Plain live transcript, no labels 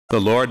The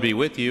Lord be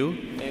with you.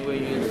 And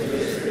with your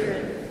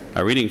spirit.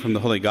 A reading from the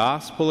Holy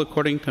Gospel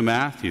according to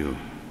Matthew.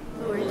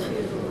 Glory to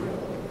you, Lord.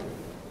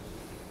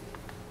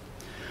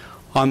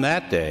 On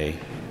that day,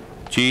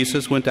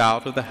 Jesus went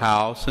out of the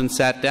house and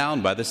sat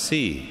down by the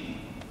sea.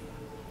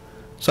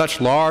 Such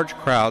large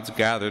crowds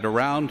gathered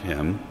around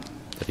him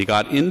that he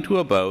got into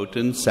a boat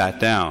and sat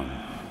down,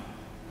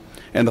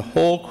 and the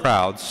whole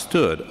crowd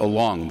stood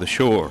along the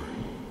shore.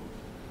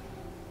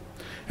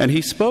 And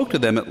he spoke to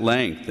them at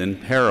length in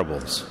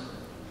parables,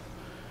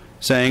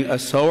 saying, "A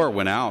sower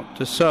went out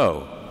to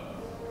sow.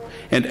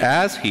 And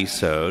as he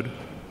sowed,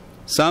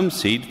 some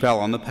seed fell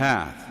on the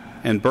path,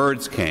 and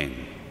birds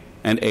came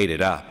and ate it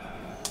up.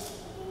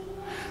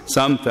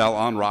 Some fell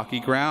on rocky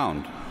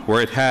ground, where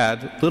it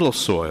had little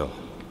soil.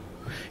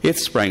 It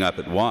sprang up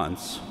at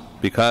once,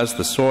 because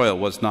the soil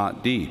was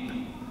not deep.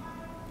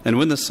 And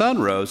when the sun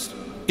rose,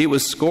 it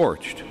was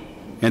scorched,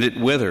 and it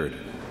withered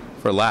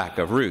for lack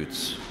of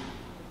roots.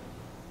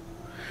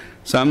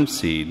 Some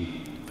seed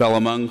fell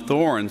among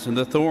thorns, and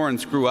the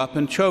thorns grew up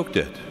and choked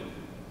it.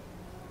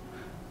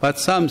 But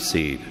some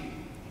seed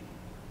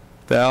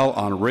fell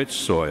on rich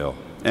soil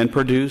and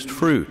produced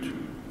fruit,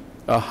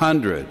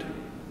 100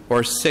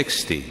 or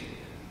 60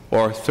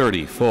 or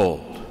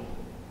 30-fold.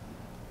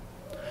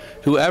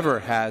 Whoever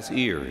has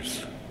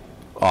ears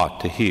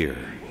ought to hear."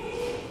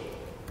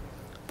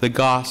 The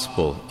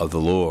Gospel of the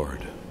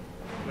Lord.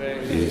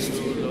 Praise to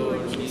you,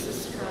 Lord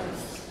Jesus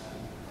Christ.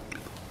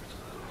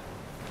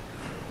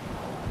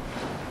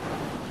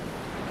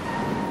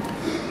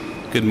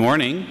 Good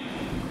morning.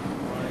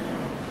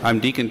 I'm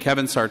Deacon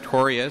Kevin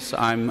Sartorius.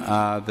 I'm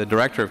the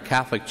Director of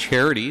Catholic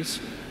Charities,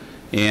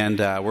 and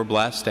we're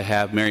blessed to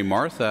have Mary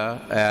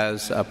Martha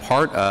as a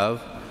part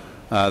of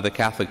the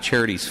Catholic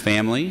Charities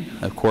family.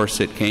 Of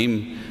course, it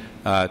came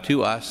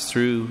to us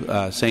through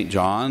St.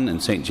 John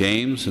and St.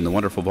 James and the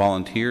wonderful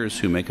volunteers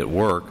who make it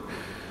work.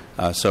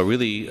 So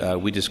really,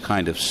 we just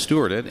kind of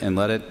steward it and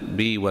let it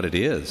be what it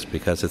is,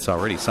 because it's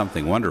already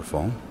something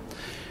wonderful.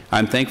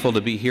 I'm thankful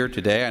to be here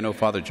today. I know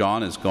Father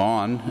John is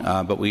gone,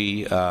 but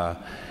we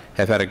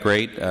have had a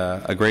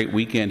great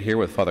weekend here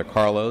with Father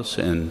Carlos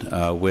and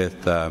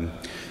with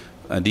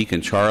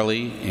Deacon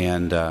Charlie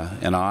and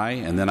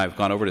I, and then I've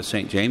gone over to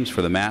St. James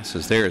for the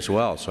Masses there as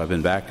well, so I've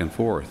been back and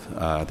forth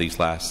these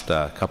last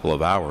couple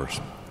of hours.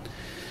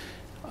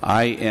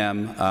 I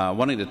am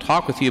wanting to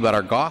talk with you about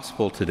our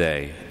Gospel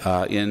today.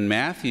 In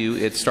Matthew,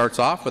 it starts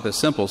off with a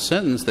simple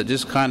sentence that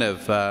just kind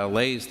of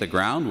lays the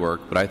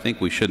groundwork, but I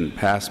think we shouldn't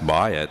pass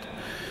by it.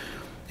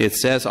 It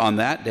says, "On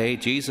that day,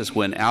 Jesus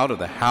went out of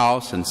the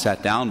house and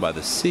sat down by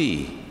the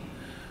sea."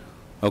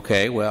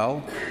 Okay,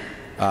 well,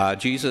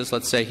 Jesus,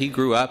 let's say he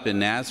grew up in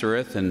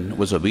Nazareth and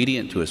was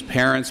obedient to his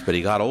parents, but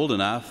he got old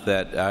enough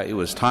that it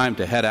was time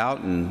to head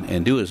out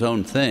and do his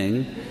own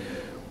thing.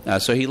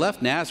 So he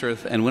left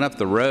Nazareth and went up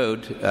the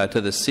road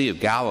to the Sea of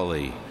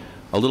Galilee,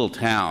 a little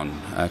town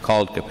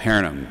called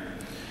Capernaum.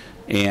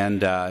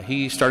 And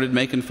he started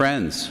making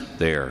friends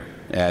there,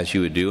 as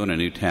you would do in a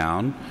new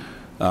town.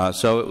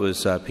 So it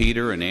was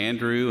Peter and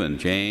Andrew and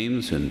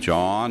James and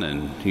John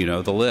and, you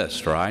know, the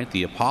list, right?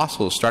 The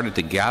apostles started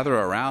to gather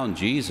around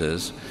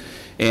Jesus,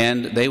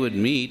 and they would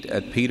meet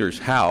at Peter's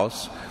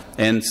house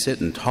and sit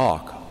and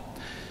talk.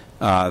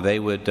 They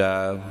would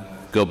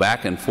go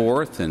back and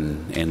forth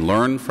and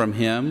learn from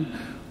him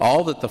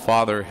all that the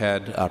Father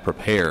had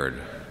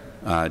prepared.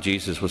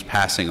 Jesus was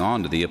passing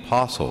on to the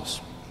apostles.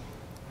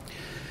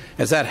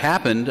 As that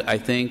happened, I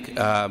think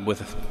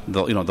with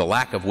the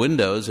lack of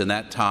windows in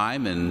that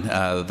time and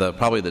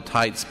probably the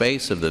tight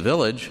space of the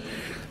village,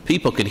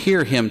 people could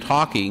hear him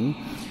talking,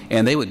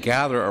 and they would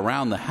gather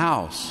around the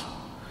house.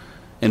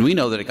 And we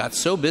know that it got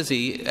so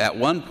busy at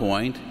one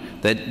point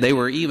that they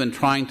were even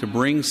trying to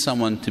bring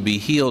someone to be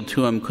healed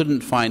to him,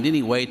 couldn't find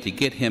any way to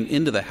get him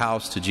into the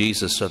house to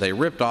Jesus, so they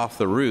ripped off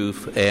the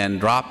roof and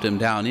dropped him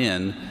down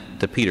in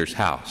to Peter's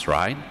house,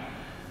 right?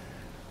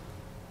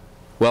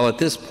 Well, at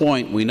this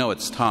point, we know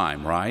it's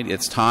time, right?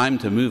 It's time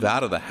to move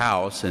out of the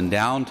house and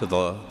down to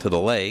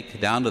the lake,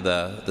 down to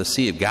the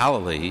Sea of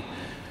Galilee,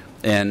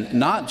 and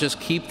not just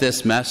keep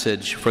this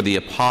message for the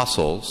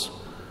apostles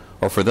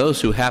or for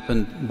those who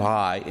happened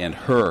by and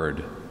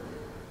heard,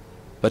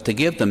 but to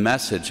give the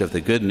message of the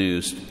good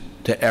news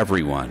to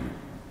everyone.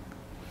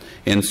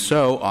 And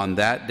so, on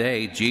that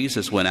day,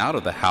 Jesus went out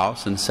of the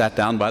house and sat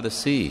down by the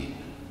sea.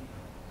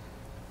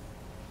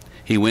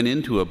 He went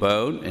into a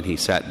boat and he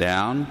sat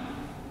down,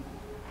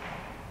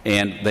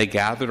 and they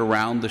gathered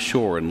around the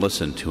shore and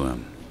listened to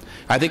him.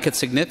 I think it's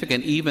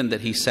significant even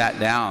that he sat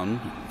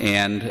down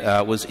and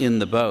was in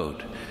the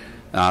boat.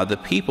 The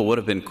people would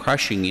have been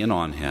crushing in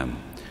on him.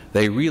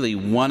 They really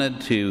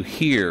wanted to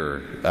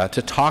hear,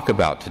 to talk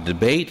about, to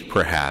debate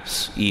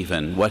perhaps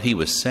even what he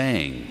was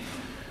saying.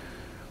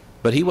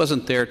 But he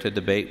wasn't there to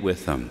debate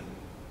with them.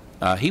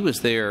 He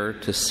was there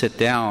to sit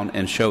down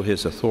and show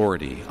his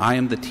authority. I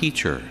am the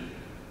teacher.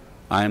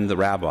 I am the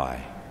rabbi.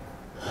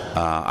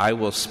 I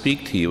will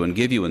speak to you and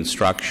give you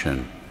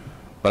instruction,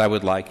 but I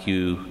would like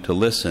you to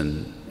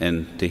listen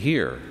and to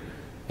hear.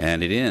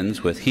 And it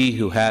ends with, "He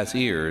who has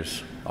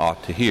ears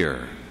ought to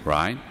hear,"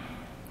 right?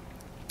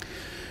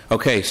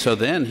 Okay, so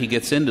then he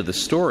gets into the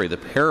story, the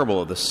parable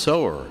of the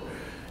sower,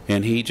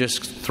 and he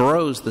just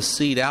throws the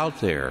seed out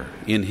there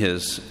in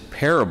his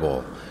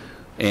parable.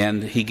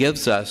 And he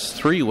gives us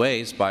 3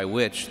 ways by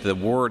which the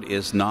word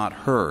is not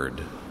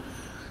heard.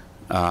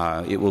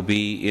 It will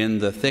be in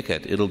the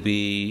thicket, it'll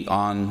be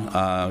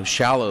on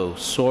shallow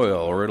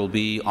soil, or it'll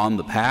be on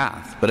the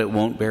path, but it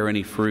won't bear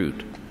any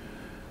fruit.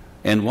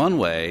 And one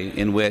way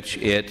in which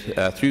it,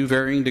 through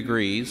varying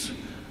degrees,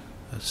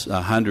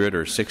 100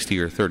 or 60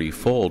 or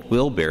 30-fold,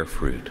 will bear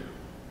fruit.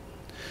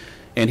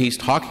 And he's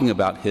talking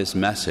about his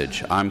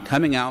message. I'm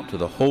coming out to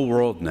the whole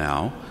world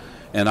now,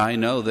 and I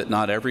know that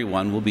not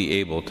everyone will be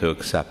able to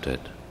accept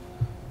it.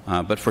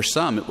 But for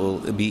some, it will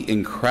be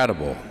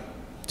incredible,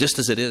 just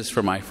as it is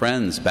for my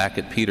friends back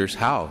at Peter's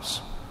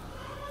house.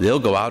 They'll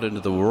go out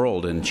into the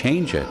world and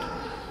change it.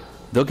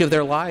 They'll give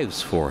their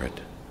lives for it.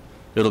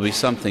 It'll be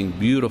something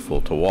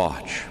beautiful to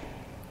watch,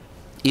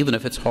 even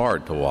if it's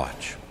hard to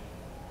watch.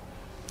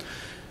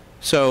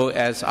 So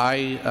as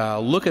I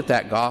look at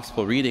that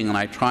gospel reading and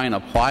I try and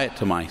apply it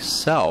to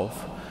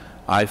myself,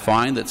 I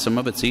find that some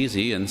of it's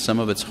easy and some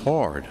of it's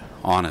hard,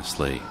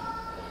 honestly.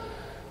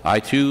 I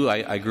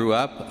grew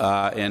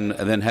up and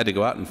then had to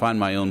go out and find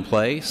my own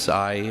place.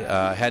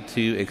 I had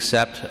to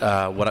accept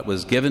what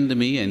was given to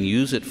me and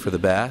use it for the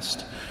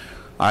best.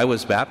 I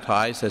was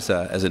baptized as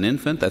an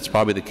infant. That's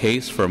probably the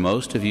case for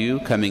most of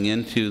you coming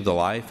into the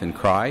life in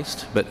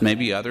Christ, but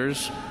maybe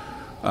others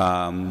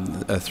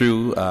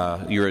through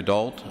your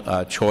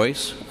adult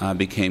choice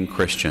became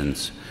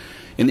Christians.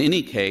 In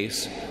any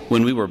case,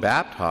 when we were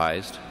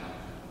baptized,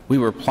 we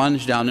were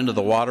plunged down into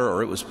the water,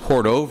 or it was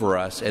poured over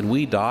us, and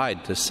we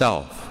died to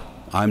self.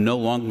 I'm no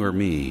longer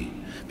me,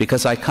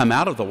 because I come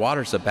out of the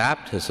waters of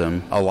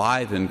baptism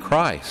alive in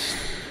Christ.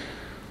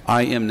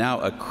 I am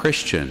now a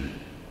Christian,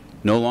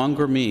 no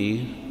longer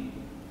me,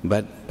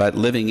 but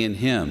living in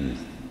Him.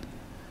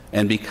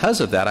 And because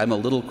of that, I'm a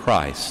little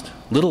Christ,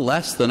 little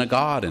less than a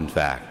God, in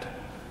fact.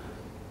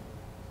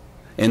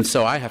 And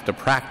so I have to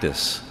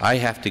practice. I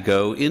have to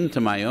go into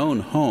my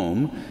own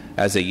home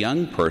as a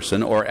young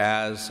person, or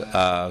as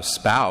a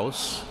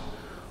spouse,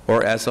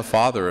 or as a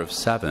father of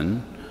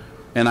 7,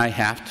 and I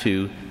have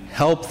to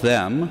help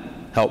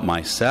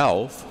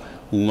myself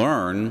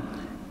learn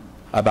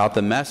about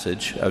the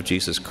message of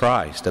Jesus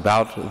Christ,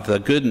 about the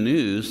good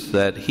news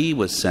that He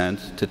was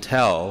sent to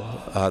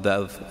tell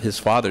of His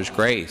Father's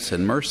grace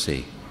and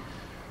mercy,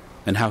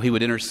 and how He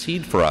would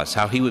intercede for us,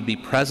 how He would be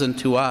present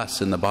to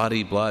us in the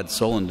body, blood,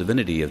 soul, and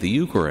divinity of the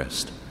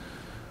Eucharist,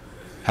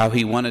 how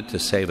He wanted to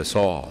save us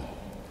all.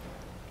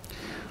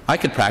 I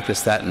could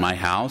practice that in my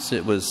house.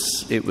 It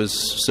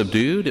was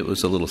subdued. It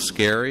was a little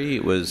scary.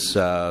 It was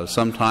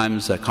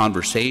sometimes a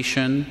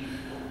conversation.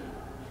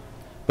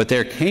 But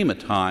there came a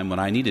time when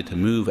I needed to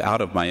move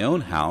out of my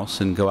own house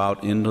and go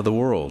out into the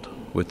world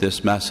with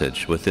this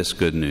message, with this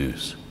good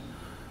news.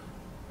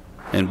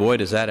 And boy,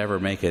 does that ever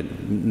make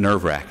it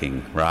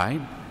nerve-wracking,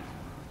 right?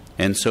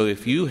 And so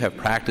if you have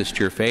practiced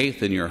your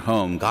faith in your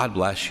home, God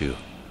bless you.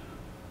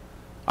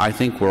 I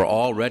think we're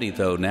all ready,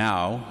 though,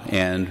 now,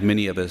 and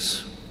many of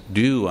us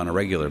do on a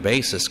regular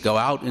basis, go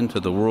out into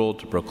the world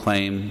to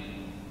proclaim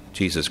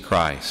Jesus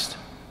Christ.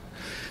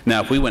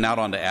 Now, if we went out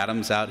onto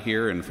Adams out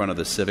here in front of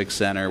the Civic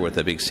Center with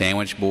a big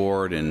sandwich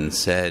board and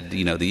said,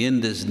 the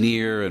end is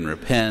near and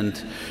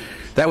repent,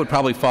 that would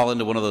probably fall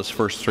into one of those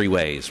first 3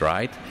 ways,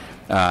 right?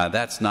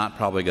 That's not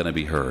probably going to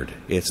be heard.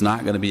 It's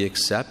not going to be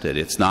accepted.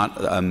 It's not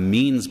a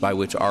means by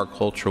which our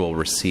culture will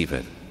receive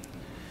it.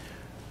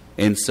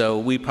 And so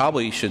we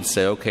probably should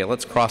say, okay,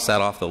 let's cross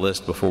that off the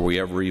list before we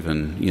ever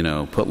even,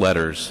 put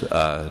letters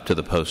to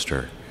the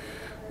poster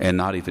and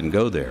not even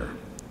go there.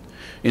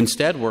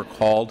 Instead, we're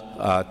called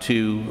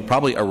to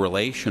probably a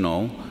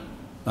relational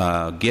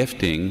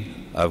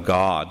gifting of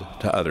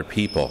God to other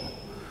people.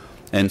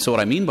 And so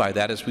what I mean by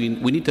that is we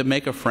need to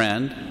make a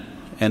friend,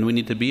 and we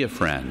need to be a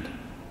friend,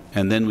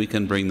 and then we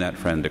can bring that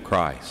friend to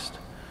Christ.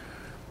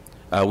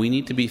 We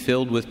need to be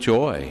filled with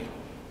joy,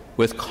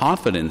 with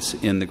confidence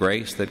in the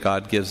grace that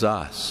God gives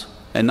us,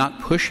 and not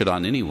push it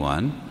on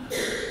anyone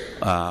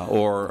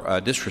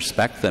or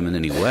disrespect them in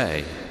any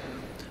way,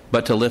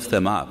 but to lift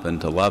them up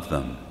and to love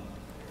them.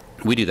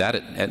 We do that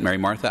at Mary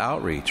Martha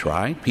Outreach,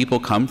 right? People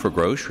come for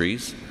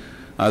groceries.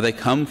 They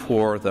come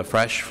for the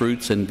fresh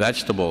fruits and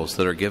vegetables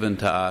that are given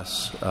to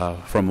us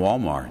from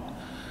Walmart.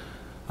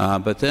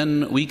 But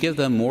then we give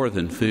them more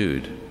than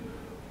food.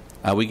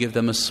 We give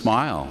them a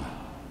smile.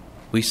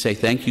 We say,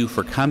 thank you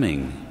for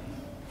coming.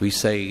 We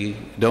say,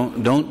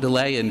 don't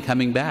delay in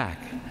coming back.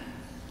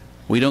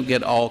 We don't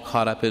get all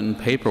caught up in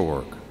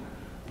paperwork,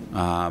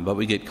 but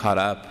we get caught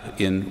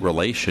up in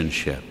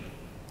relationship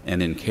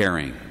and in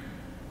caring.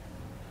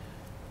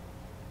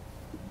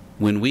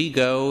 When we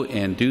go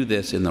and do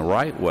this in the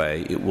right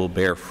way, it will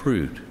bear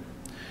fruit.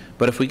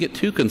 But if we get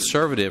too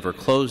conservative or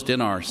closed in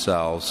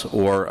ourselves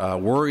or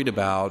worried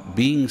about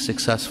being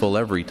successful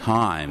every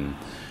time,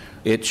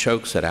 it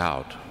chokes it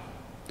out.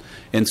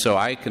 And so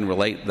I can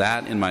relate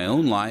that in my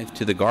own life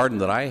to the garden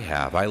that I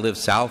have. I live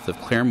south of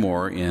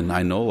Claremore in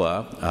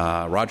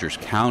Inola, Rogers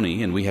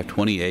County, and we have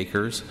 20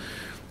 acres.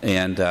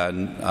 and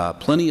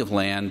plenty of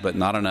land, but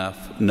not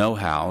enough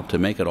know-how to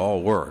make it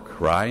all work,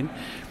 right?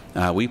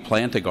 We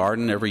plant a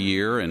garden every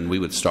year, and we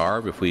would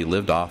starve if we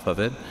lived off of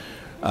it,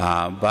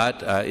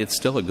 but it's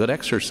still a good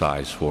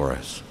exercise for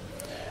us.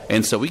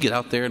 And so we get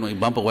out there and we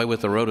bump away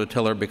with the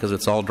rototiller because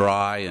it's all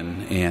dry,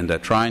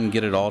 and try and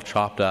get it all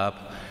chopped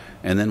up,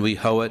 and then we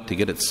hoe it to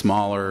get it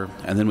smaller,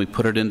 and then we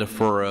put it into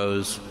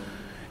furrows,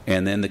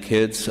 and then the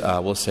kids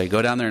will say,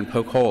 go down there and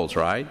poke holes,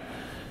 right?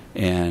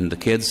 And the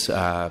kids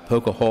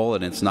poke a hole,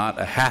 and it's not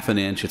a half an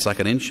inch, it's like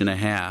an inch and a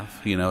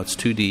half, it's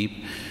too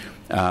deep,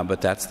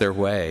 but that's their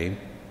way.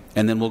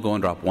 And then we'll go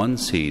and drop one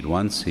seed,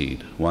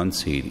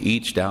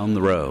 each down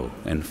the row,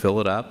 and fill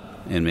it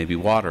up and maybe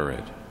water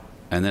it,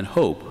 and then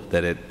hope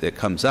that it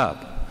comes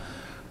up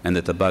and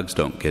that the bugs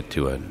don't get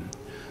to it.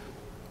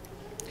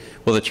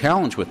 Well, the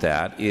challenge with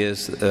that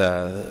is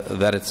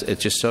that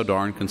it's just so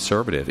darn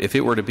conservative. If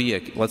it were to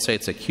be, let's say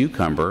it's a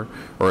cucumber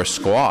or a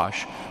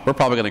squash, we're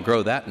probably going to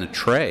grow that in a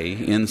tray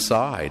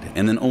inside,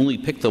 and then only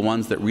pick the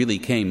ones that really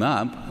came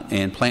up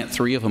and plant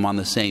 3 of them on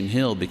the same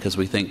hill because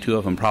we think 2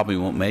 of them probably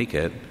won't make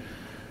it,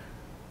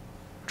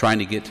 trying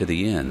to get to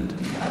the end.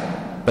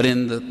 But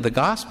in the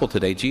gospel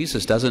today,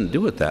 Jesus doesn't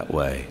do it that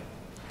way.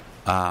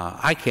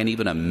 I can't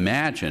even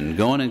imagine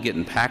going and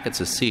getting packets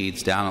of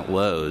seeds down at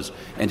Lowe's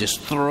and just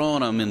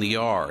throwing them in the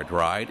yard,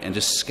 right, and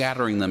just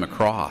scattering them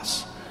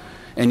across.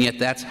 And yet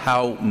that's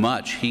how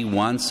much he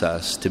wants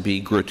us to be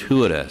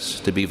gratuitous,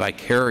 to be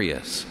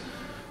vicarious,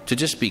 to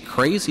just be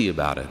crazy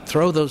about it.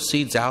 Throw those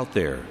seeds out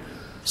there.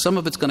 Some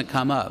of it's going to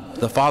come up.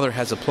 The Father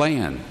has a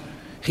plan.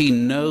 He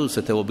knows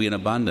that there will be an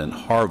abundant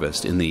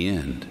harvest in the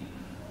end.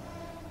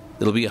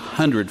 It'll be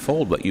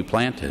 100-fold what you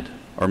planted,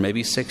 or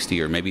maybe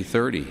 60, or maybe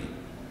 30.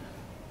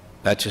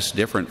 That's just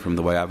different from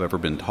the way I've ever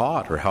been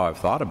taught or how I've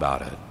thought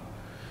about it.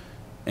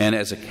 And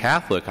as a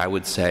Catholic, I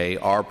would say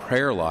our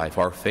prayer life,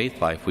 our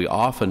faith life, we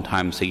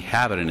oftentimes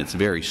have it and it's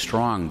very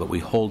strong, but we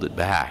hold it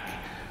back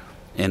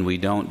and we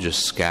don't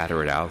just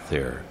scatter it out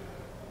there.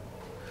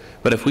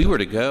 But if we were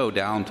to go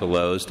down to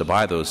Lowe's to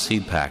buy those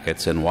seed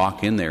packets and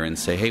walk in there and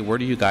say, hey, where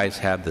do you guys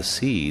have the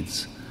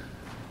seeds?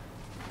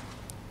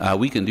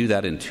 We can do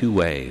that in 2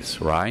 ways,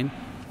 right?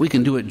 We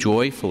can do it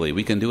joyfully.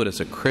 We can do it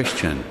as a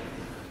Christian.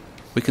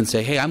 We can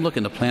say, hey, I'm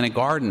looking to plant a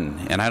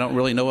garden, and I don't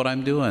really know what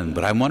I'm doing,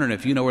 but I'm wondering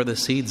if you know where the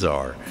seeds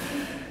are.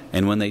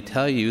 And when they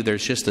tell you,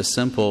 there's just a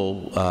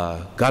simple,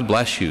 God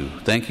bless you,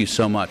 thank you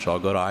so much, I'll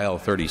go to aisle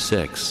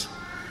 36.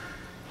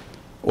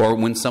 Or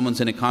when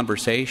someone's in a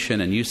conversation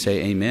and you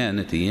say amen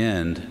at the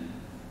end,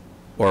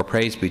 or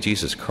praise be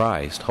Jesus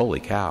Christ, holy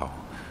cow,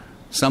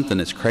 something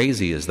as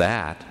crazy as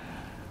that,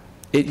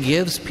 it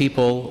gives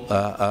people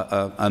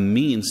a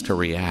means to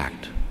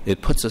react.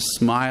 It puts a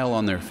smile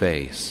on their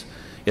face.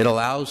 It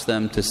allows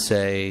them to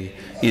say,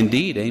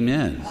 indeed,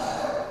 amen.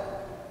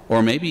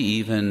 Or maybe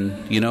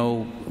even,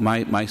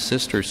 my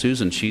sister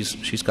Susan,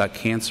 she's got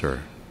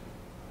cancer.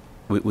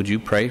 Would you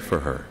pray for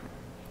her?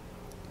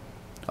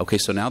 Okay,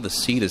 so now the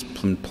seed is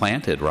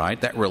planted, right?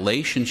 That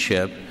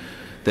relationship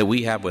that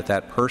we have with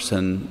that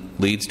person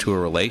leads to a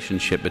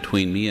relationship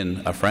between me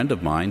and a friend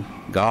of mine,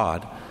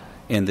 God,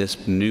 and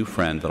this new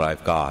friend that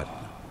I've got.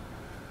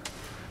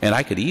 And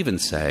I could even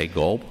say,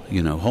 gulp,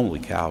 holy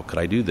cow, could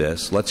I do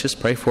this? Let's just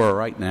pray for her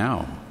right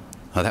now.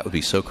 Oh, that would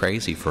be so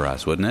crazy for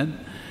us, wouldn't it?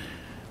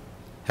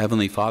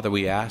 Heavenly Father,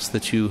 we ask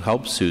that you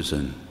help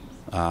Susan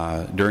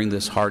during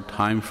this hard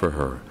time for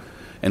her.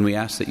 And we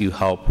ask that you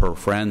help her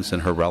friends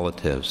and her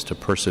relatives to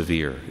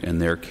persevere in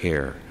their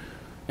care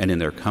and in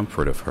their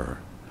comfort of her.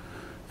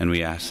 And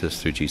we ask this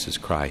through Jesus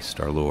Christ,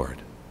 our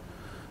Lord.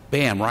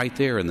 Bam, right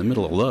there in the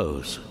middle of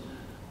Lowe's.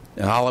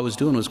 And all I was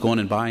doing was going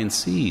and buying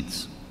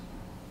seeds.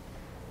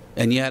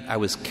 And yet I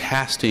was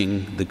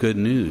casting the good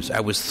news. I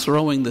was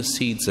throwing the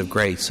seeds of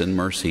grace and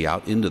mercy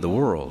out into the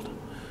world.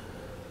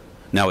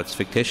 Now it's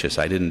fictitious.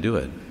 I didn't do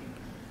it.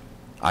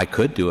 I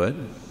could do it.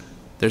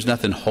 There's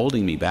nothing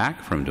holding me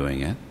back from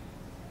doing it.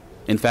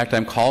 In fact,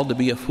 I'm called to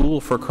be a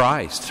fool for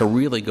Christ, to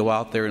really go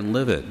out there and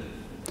live it.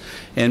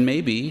 And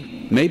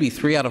maybe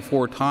 3 out of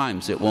 4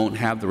 times it won't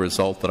have the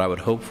result that I would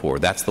hope for.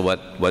 That's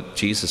what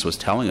Jesus was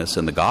telling us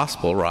in the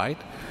gospel, right?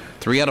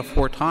 3 out of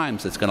 4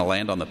 times it's going to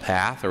land on the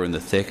path or in the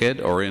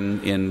thicket or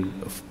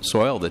in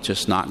soil that's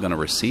just not going to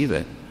receive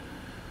it.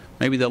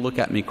 Maybe they'll look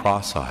at me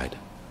cross-eyed.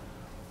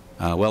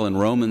 Well, in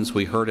Romans,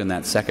 we heard in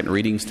that second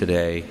readings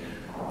today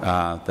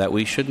that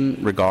we shouldn't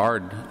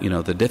regard,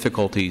 the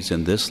difficulties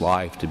in this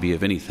life to be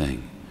of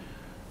anything,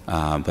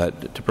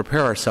 but to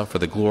prepare ourselves for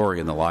the glory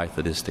in the life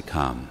that is to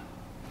come.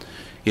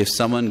 If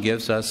someone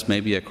gives us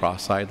maybe a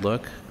cross-eyed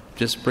look,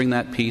 just bring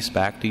that peace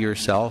back to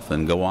yourself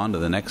and go on to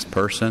the next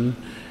person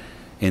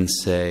and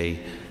say,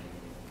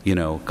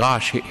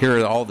 gosh, here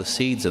are all the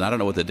seeds, and I don't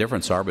know what the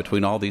difference are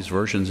between all these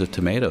versions of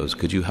tomatoes.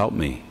 Could you help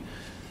me?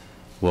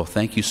 Well,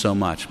 thank you so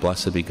much.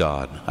 Blessed be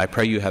God. I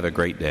pray you have a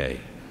great day.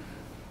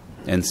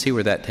 And see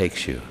where that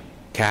takes you.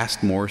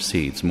 Cast more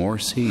seeds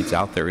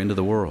out there into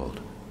the world.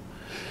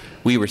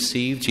 We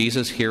receive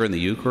Jesus here in the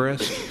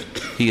Eucharist.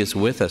 He is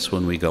with us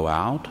when we go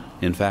out.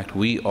 In fact,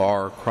 we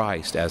are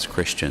Christ as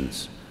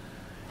Christians.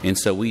 And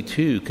so we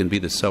too can be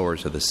the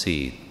sowers of the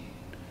seed.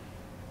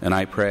 And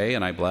I pray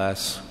and I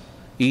bless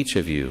each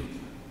of you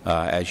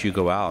as you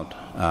go out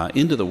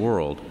into the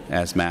world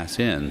as Mass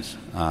ends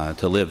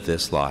to live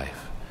this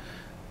life.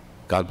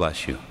 God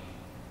bless you.